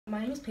My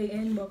name is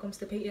Peyton. Welcome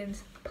to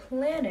Peyton's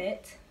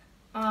Planet.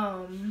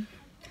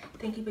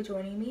 Thank you for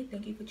joining me.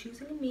 Thank you for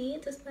choosing me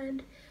to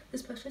spend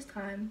this precious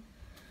time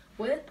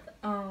with.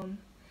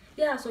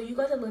 Yeah, so you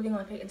guys are living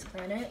on Peyton's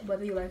planet,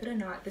 whether you like it or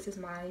not. This is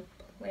my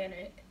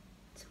planet.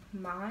 It's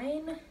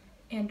mine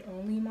and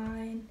only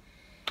mine.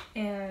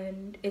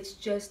 And it's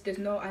just, I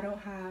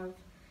don't have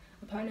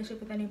a partnership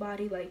with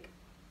anybody. Like,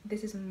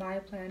 this is my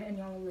planet and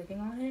y'all are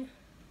living on it.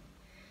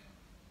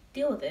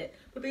 Deal with it.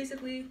 But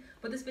basically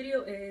what this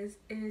video is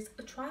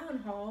a try on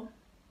haul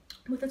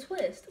with a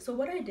twist. So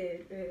what I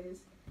did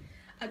is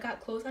I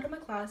got clothes out of my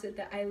closet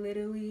that I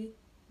literally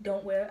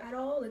don't wear at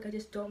all. Like, I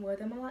just don't wear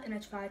them a lot, and I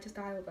tried to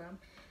style them,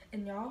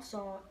 and y'all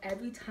saw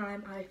every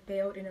time I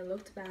failed and it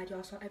looked bad.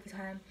 Y'all saw every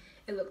time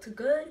it looked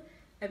good,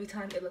 every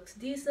time it looks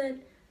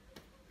decent.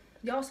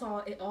 Y'all saw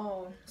it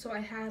all. So I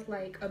had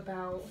like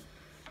about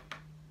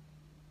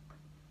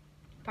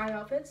 5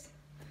 outfits.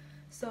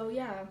 So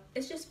yeah,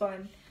 it's just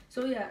fun.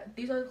 So yeah,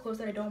 these are the clothes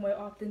that I don't wear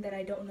often, that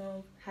I don't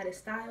know how to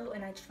style,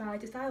 and I tried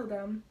to style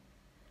them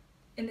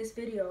in this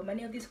video.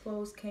 Many of these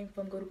clothes came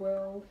from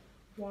Goodwill,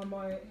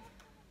 Walmart.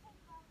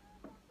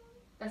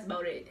 That's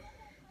about it.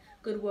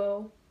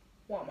 Goodwill,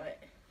 Walmart.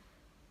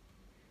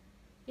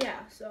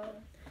 Yeah, so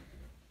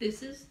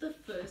this is the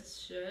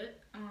first shirt.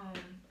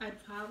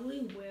 I'd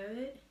probably wear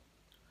it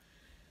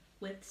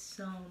with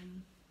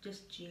some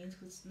just jeans,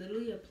 because it's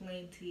literally a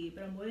plain tee,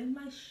 but I'm wearing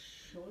my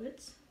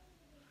shorts.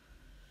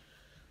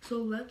 So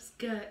let's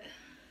get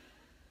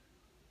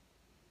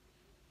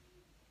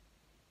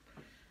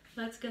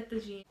the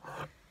jeans.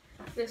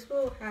 This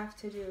will have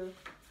to do.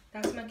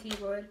 That's my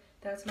keyboard,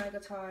 that's my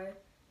guitar.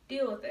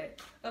 Deal with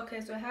it. Okay,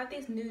 so I have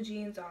these new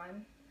jeans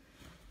on.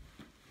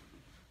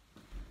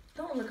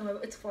 Don't look at my,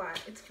 it's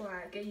flat,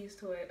 get used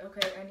to it.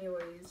 Okay,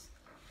 anyways.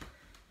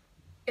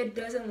 It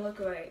doesn't look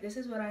right. This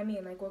is what I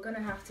mean. Like, we're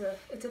gonna have to,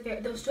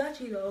 they're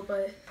stretchy though,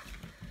 but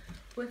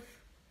with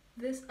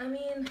this, I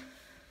mean,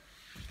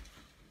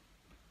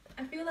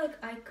 I feel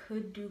like I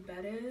could do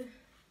better,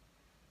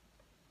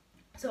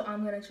 so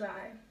I'm gonna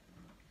try.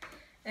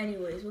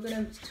 Anyways, we're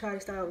gonna try to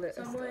style this.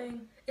 So I'm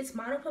wearing, it's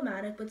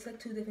monochromatic, but it's like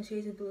 2 different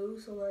shades of blue.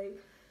 So like,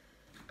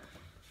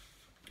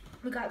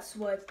 we got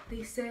sweats.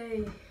 They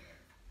say,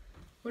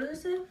 what does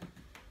it say? It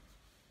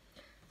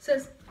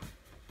says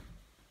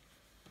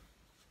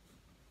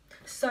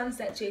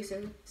sunset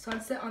chaser.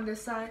 Sunset on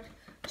this side,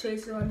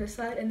 chaser on this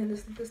side, and then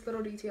this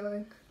little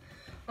detailing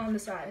on the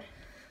side.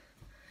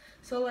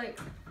 So like,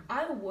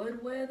 I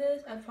would wear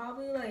this. I'd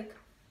probably like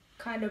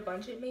kind of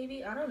bunch it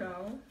maybe. I don't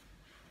know.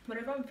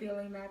 Whatever I'm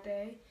feeling that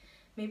day.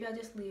 Maybe I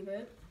just leave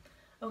it.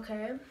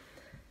 Okay.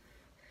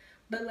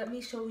 But let me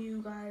show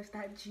you guys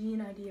that jean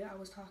idea I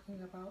was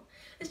talking about.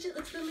 It's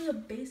literally a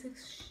basic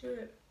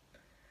shirt.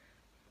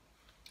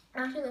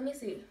 Actually, let me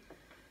see.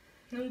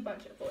 Let me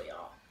bunch it for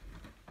y'all.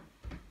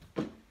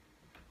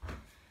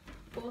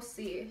 We'll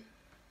see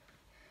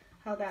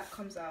how that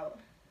comes out.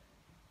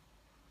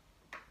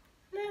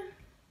 Meh.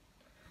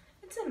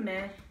 It's a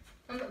meh.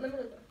 Let me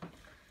look.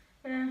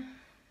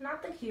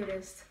 Not the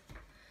cutest.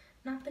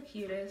 Not the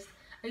cutest.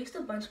 I used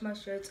to bunch my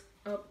shirts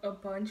up a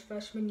bunch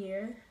freshman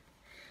year.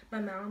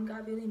 My mom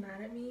got really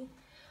mad at me.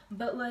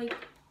 But like,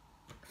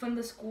 from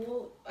the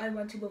school I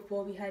went to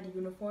before, we had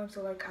uniforms.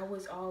 So like, I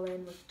was all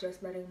in with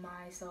just letting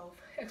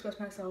myself express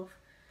myself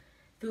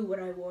through what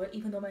I wore,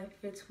 even though my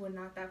fits were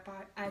not that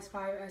fire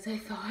as I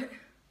thought.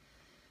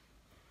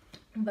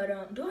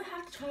 But do I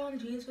have to try on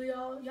the jeans for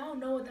y'all? Y'all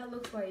know what that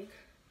looks like.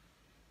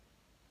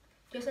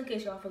 Just in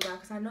case y'all forgot,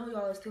 because I know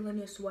y'all are still in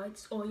your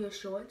sweats or your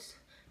shorts.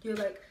 Your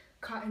like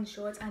cotton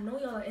shorts. I know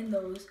y'all are in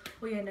those,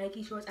 or your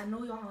Nike shorts. I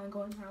know y'all aren't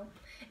going out.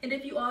 And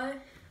if you are,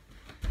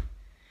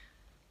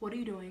 what are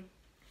you doing?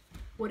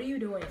 What are you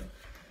doing?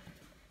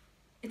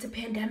 It's a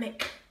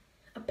pandemic.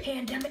 A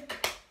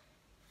pandemic.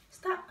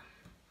 Stop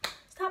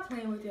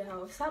playing with your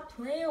health. Stop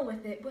playing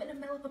with it. We're in the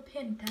middle of a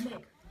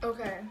pandemic.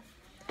 Okay.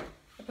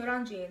 I put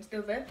on jeans.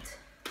 They're ripped.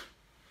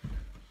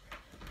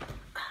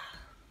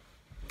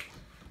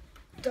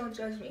 Don't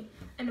judge me.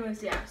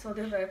 Anyways, yeah, so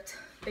they're ripped.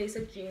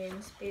 Basic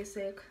jeans,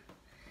 basic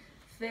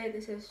fit.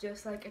 This is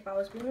just like if I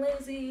was being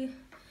lazy.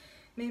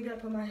 Maybe I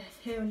put my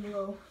hair in a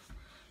little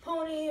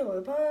pony or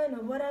a bun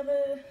or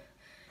whatever.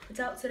 It's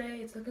out today.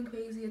 It's looking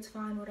crazy. It's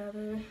fine,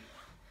 whatever.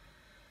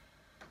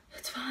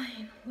 It's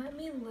fine. Let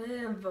me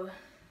live.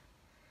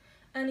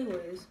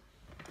 Anyways,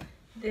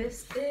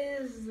 this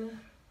is...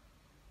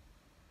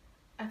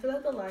 I feel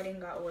like the lighting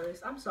got worse.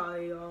 I'm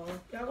sorry, y'all.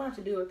 Y'all gonna have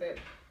to deal with it.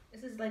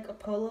 This is like a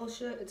polo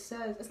shirt. It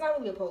says, it's not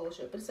really a polo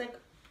shirt, but it's like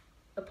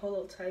a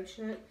polo type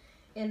shirt.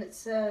 And it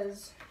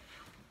says,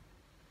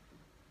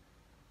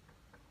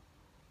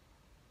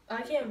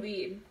 I can't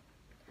read.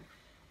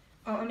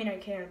 Oh, I mean I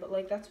can, but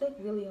like that's like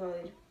really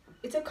hard.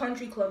 It's a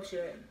country club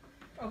shirt.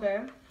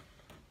 Okay.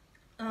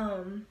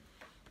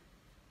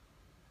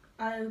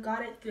 I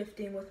got it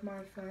thrifting with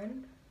my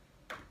friend.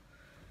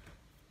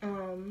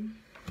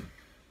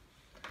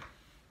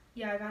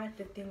 Yeah, I got it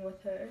thrifting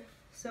with her.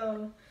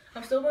 So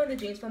I'm still wearing the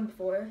jeans from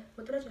before.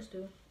 What did I just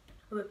do?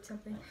 I whipped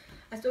something.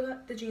 I still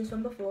got the jeans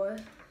from before.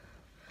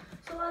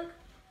 So like,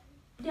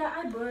 yeah,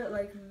 I bought it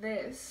like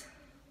this.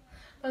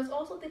 But I was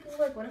also thinking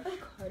like, what if I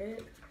cut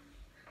it?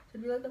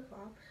 It'd be like a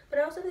crop. But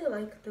I also really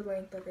like the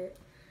length of it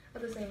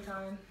at the same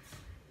time.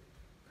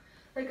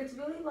 Like, it's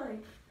really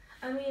like,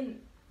 I mean,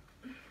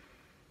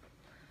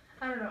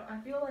 I don't know. I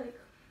feel like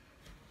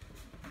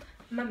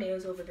my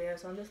nail's over there,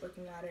 so I'm just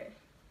looking at it.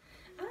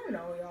 I don't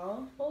know,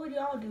 y'all. What would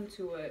y'all do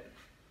to it?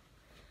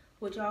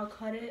 Would y'all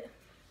cut it?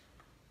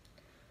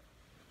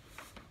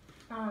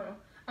 I don't know.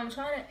 I'm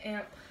trying to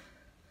amp.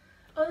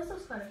 Oh, this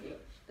looks kind of cute.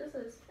 It's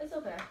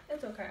okay.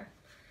 It's okay.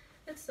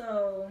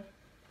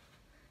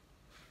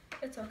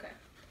 It's okay.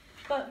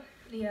 But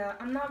yeah,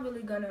 I'm not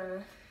really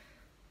gonna.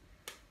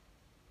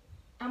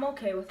 I'm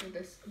okay with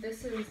this.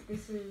 This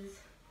is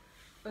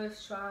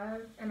first try,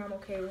 and I'm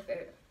okay with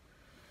it.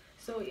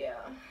 So yeah,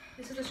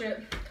 this is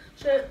the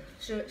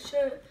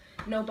shirt.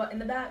 No butt in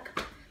the back.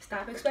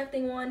 Stop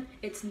expecting one.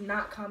 It's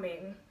not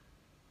coming.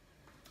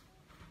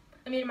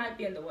 I mean, it might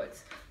be in the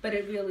woods, but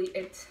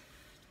it's.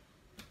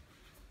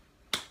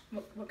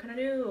 What can I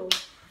do?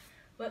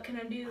 What can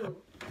I do?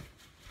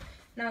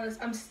 Now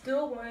I'm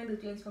still wearing the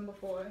jeans from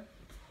before.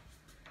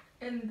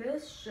 And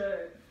this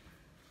shirt,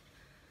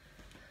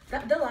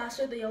 the last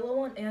shirt, the yellow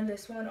one, and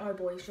this one are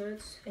boy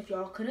shirts. If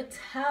y'all couldn't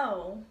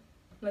tell,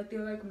 like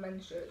they're like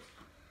men's shirts.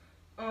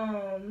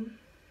 And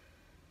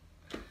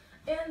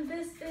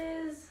this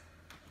is,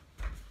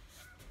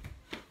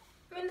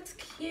 I mean, it's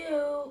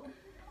cute.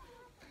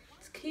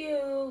 It's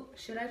cute.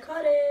 Should I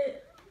cut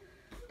it?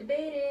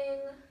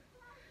 Debating.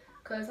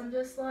 Cause I'm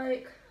just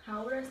like,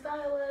 how would I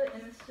style it?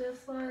 And it's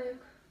just like,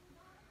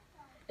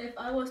 if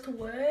I was to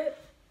wear it,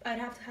 I'd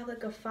have to have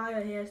like a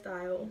fire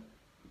hairstyle.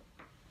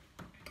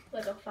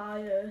 Like a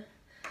fire.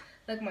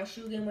 Like my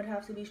shoe game would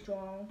have to be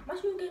strong. My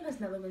shoe game has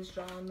never been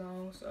strong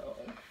though, so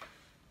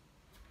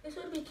this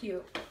would be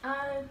cute.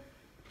 I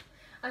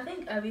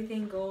think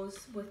everything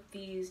goes with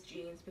these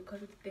jeans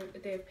because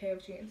they're a pair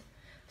of jeans.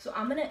 So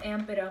I'm gonna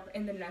amp it up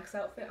in the next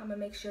outfit. I'm gonna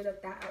make sure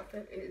that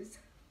outfit is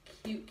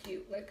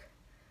cute, like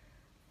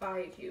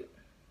fire cute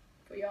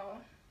for y'all.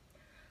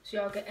 So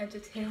y'all get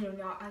entertained and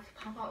y'all I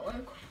pop out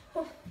like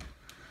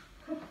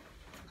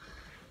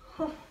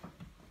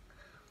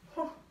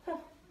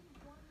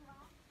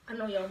I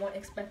know y'all weren't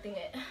expecting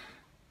it.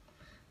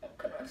 What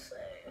can I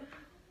say?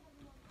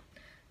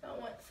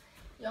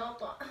 Y'all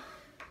thought.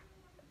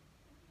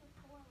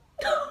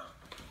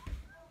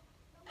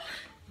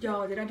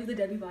 Y'all, did I do the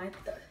Debbie vibe?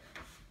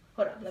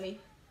 Hold on, let me.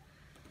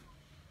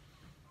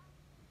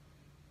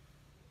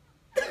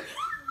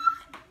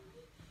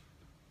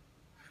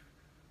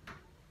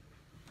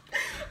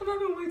 I'm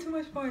having way too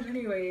much fun.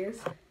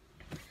 Anyways,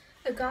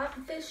 I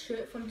got this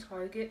shirt from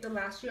Target. The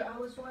last shirt I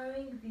was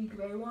wearing, the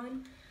gray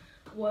one,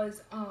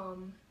 was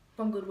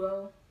from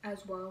Goodwill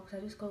as well,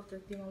 because I just go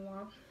thrifting a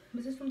lot.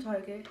 This is from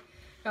Target.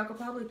 Y'all could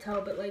probably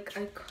tell, but like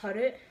I cut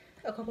it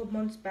a couple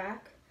months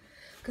back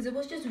because it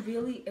was just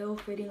really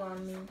ill-fitting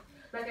on me.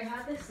 Like I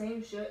had the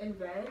same shirt in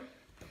red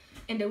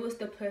and it was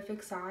the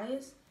perfect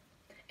size,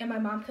 and my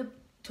mom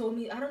told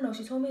me, I don't know,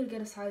 she told me to get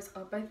a size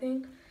up, I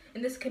think,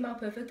 and this came out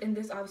perfect, and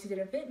this obviously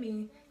didn't fit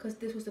me because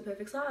this was the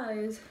perfect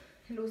size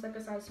and it was like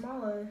a size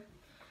smaller,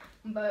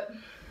 but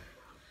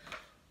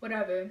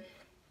whatever.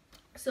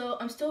 So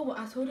I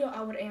told you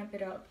I would amp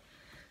it up,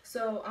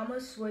 so I'm gonna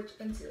switch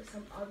into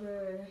some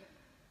other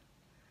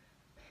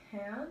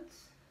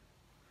pants,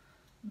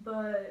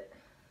 but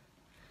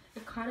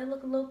it kind of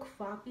look a little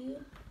croppy.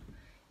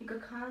 You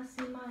could kind of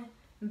see my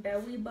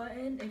belly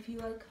button. If you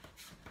like,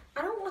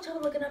 I don't want y'all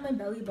looking at my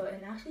belly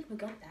button. Actually,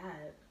 forget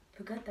that.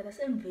 That's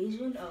an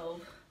invasion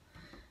of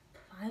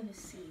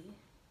privacy.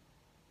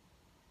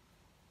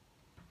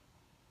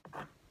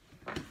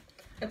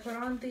 I put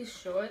on these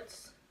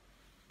shorts.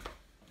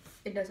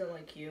 It doesn't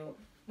look cute.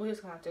 We're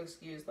just gonna have to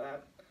excuse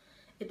that.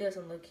 It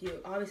doesn't look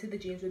cute. Obviously, the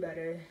jeans were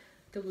better.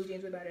 The blue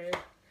jeans were better.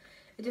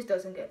 It just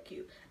doesn't get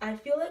cute. I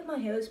feel like my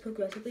hair is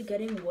progressively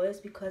getting worse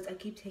because I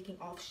keep taking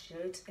off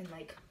shirts and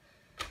like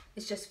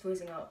it's just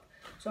freezing up.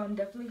 So I'm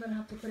definitely gonna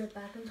have to put it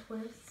back in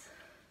twists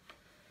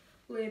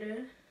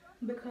later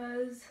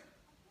because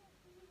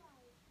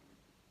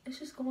it's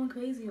just going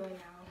crazy right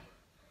now.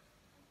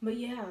 But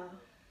yeah,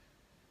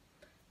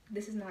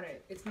 this is not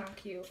it. It's not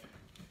cute.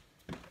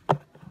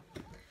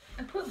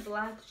 I put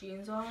black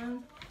jeans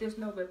on. There's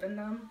no rip in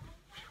them.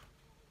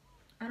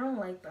 I don't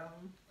like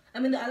them. I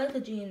mean, I like the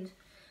jeans,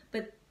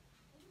 but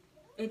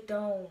it's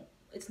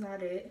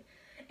not it.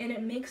 And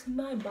it makes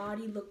my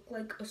body look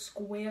like a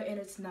square, and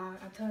it's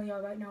not. I'm telling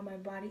y'all right now, my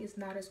body is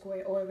not a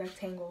square or a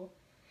rectangle.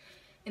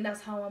 And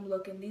that's how I'm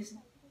looking. These,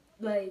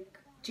 like,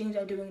 jeans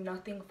are doing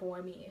nothing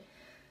for me.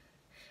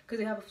 Because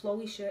they have a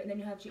flowy shirt, and then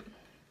you have jeans.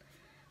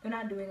 They're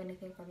not doing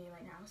anything for me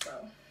right now,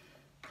 so.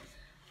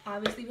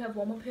 Obviously, we have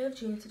one more pair of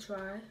jeans to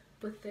try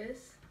with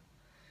this.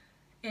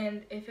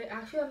 And if it,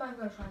 actually, I'm not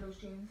going to try those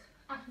jeans.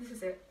 This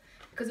is it.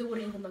 Because it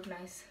wouldn't even look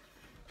nice.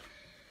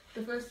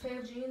 The first pair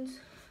of jeans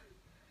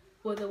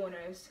were the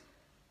winners.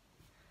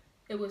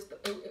 It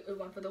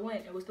went for the win.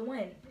 It was the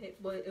win. It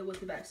was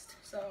the best.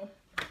 So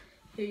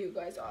here you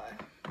guys are.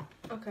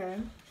 Okay.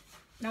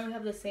 Now we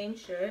have the same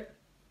shirt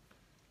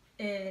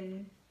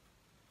in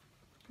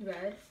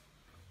red.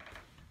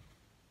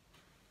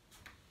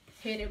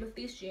 Hated with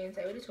these jeans.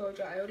 I already told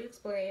you. I already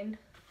explained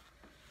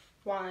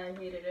why I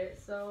hated it.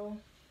 So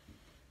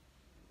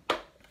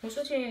we're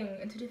switching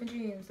into different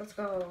jeans. Let's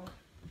go.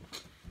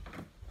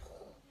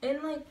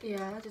 And like,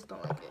 yeah, I just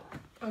don't like it.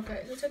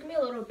 Okay, so it took me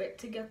a little bit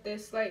to get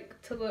this like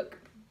to look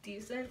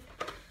decent.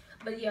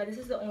 But yeah, this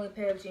is the only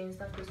pair of jeans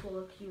that this will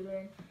look cute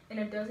in. And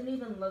it doesn't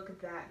even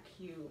look that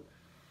cute.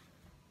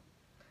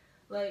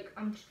 Like,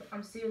 I'm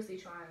seriously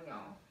trying,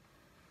 y'all.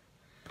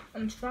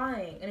 I'm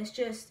trying, and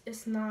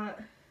it's not,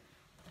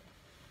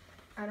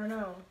 I don't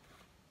know.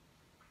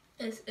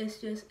 It's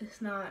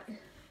not,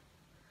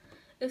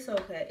 it's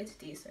okay. It's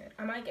decent.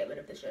 I might get rid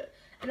of this shirt.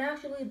 And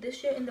actually, this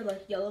shirt in the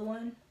like yellow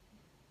one,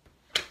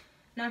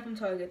 not from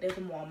Target, they're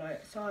from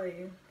Walmart.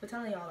 Sorry for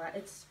telling y'all that.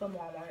 It's from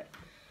Walmart.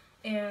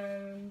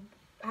 And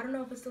I don't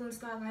know if it's still in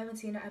stock. I haven't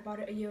seen it. I bought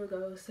it a year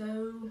ago.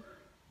 So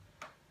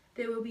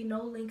there will be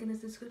no link in the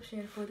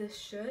description for this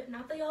shirt.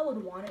 Not that y'all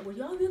would want it. Would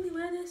y'all really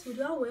wear this? Would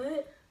y'all wear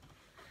it?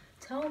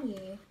 Tell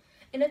me.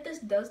 And if this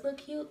does look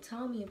cute,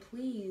 tell me,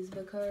 please.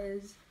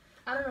 Because,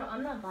 I don't know.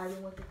 I'm not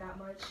vibing with it that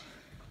much.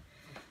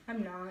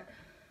 I'm not.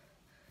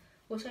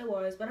 Wish I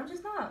was, but I'm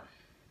just not.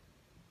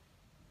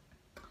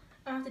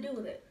 I don't have to deal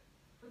with it.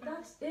 But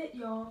that's it,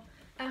 y'all.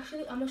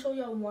 Actually, I'm gonna show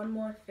y'all one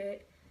more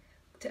fit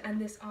to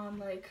end this on,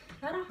 like,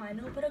 not a high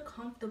note, but a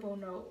comfortable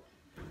note.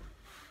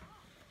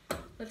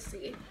 Let's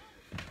see.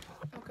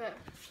 Okay,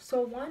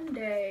 so one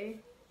day,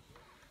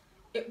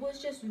 it was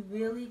just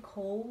really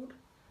cold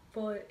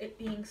for it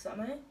being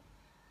summer.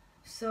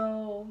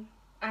 So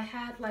I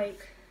had,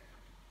 like,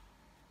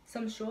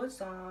 some shorts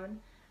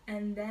on,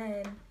 and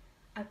then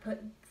I put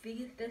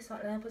this on,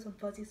 and I put some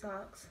fuzzy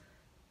socks.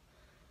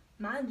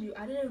 Mind you,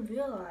 I didn't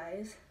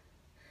realize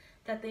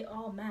that they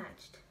all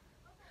matched.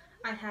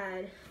 I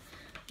had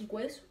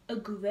a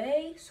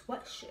gray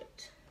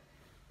sweatshirt,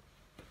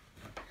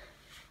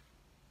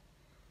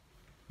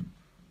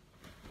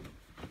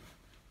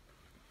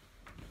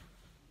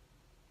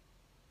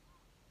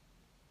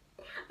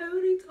 I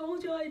already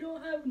told you I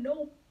don't have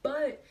no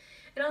butt,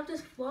 and I'm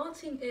just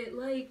flaunting it.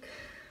 Like,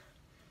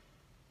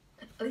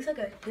 at least I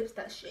got hips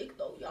that shake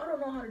though. Y'all don't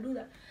know how to do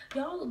that.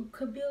 Y'all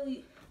could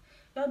barely,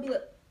 y'all be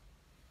like,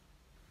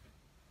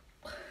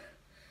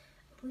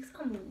 at least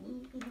I'm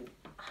little.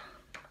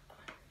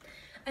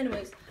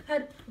 Anyways, I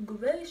had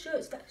gray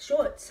shorts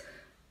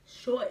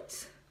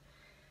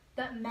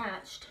that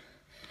matched,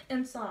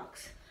 and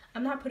socks.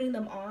 I'm not putting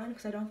them on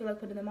because I don't feel like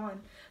putting them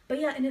on. But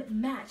yeah, and it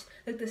matched,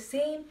 like the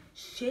same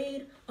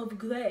shade of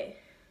gray.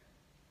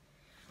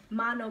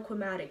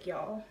 Monochromatic,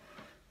 y'all.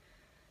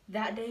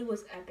 That day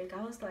was epic.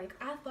 I was like,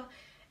 I thought,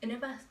 and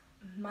if I,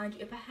 mind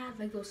you, if I had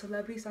like those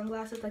celebrity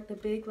sunglasses, like the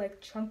big, like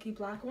chunky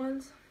black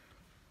ones,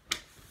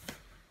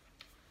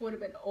 would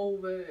have been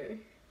over.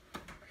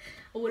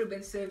 I would have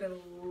been serving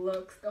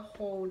looks the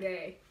whole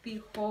day.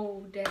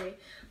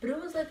 But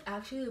it was like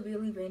actually a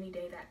really rainy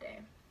day that day.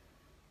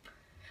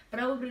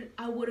 But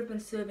I would have been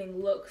serving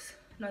looks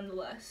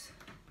nonetheless.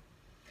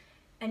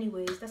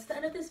 Anyways, that's the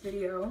end of this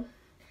video.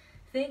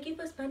 Thank you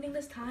for spending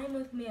this time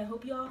with me. I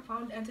hope y'all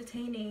found it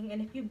entertaining.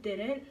 And if you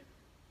didn't,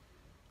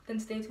 then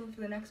stay tuned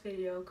for the next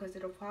video because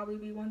it'll probably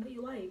be one that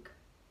you like.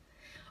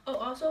 Oh,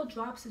 also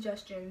drop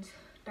suggestions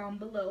down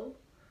below.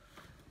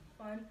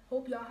 Fun.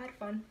 Hope y'all had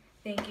fun.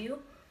 Thank you.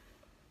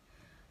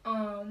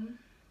 I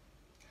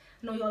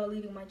know y'all are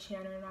leaving my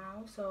channel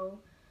now, so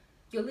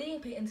you're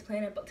leaving Peyton's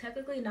planet, but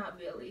technically not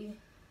really,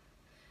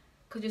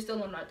 because you're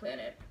still on my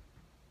planet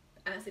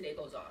as the day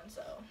goes on.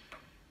 So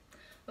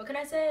what can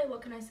I say?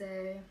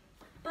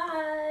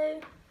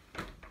 Bye.